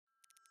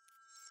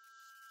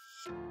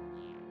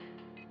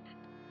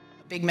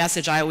Big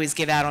message I always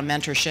give out on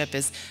mentorship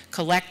is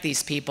collect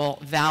these people,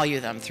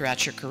 value them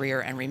throughout your career,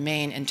 and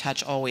remain in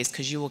touch always,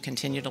 because you will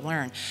continue to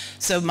learn.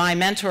 So my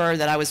mentor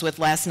that I was with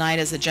last night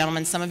is a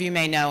gentleman, some of you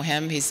may know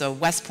him. He's a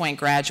West Point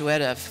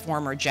graduate, a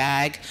former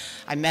JAG.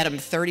 I met him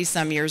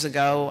 30-some years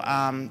ago.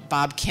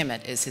 Bob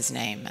Kimmett is his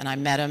name, and I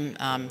met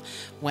him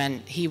when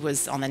he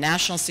was on the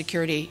National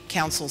Security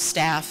Council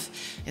staff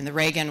in the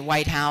Reagan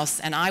White House,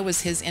 and I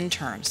was his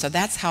intern. So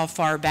that's how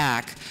far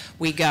back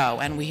we go,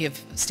 and we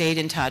have stayed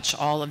in touch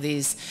all of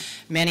these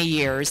many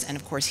years. And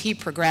of course, he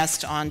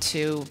progressed on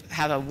to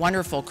have a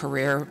wonderful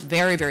career,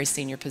 very, very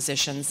senior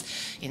positions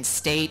in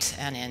state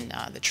and in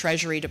the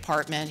Treasury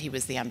Department. He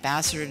was the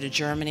ambassador to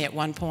Germany at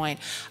one point.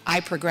 I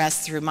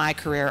progressed through my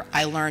career.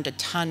 I learned a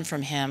ton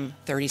from him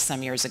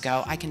 30-some years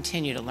ago. I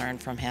continue to learn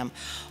from him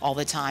all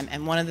the time.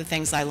 And one of the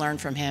things I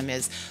learned from him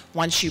is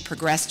once you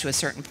progress to a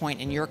certain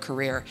point in your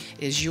career,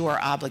 it is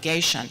your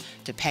obligation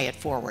to pay it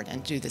forward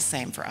and do the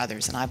same for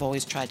others. And I've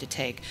always tried to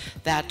take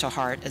that to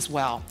heart as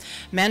well.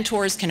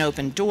 Mentors can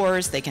open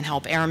doors. They can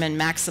help airmen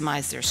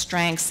maximize their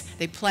strengths.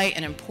 They play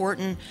an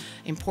important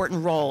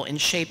role in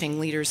shaping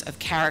leaders of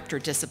character,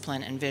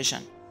 discipline, and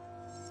vision.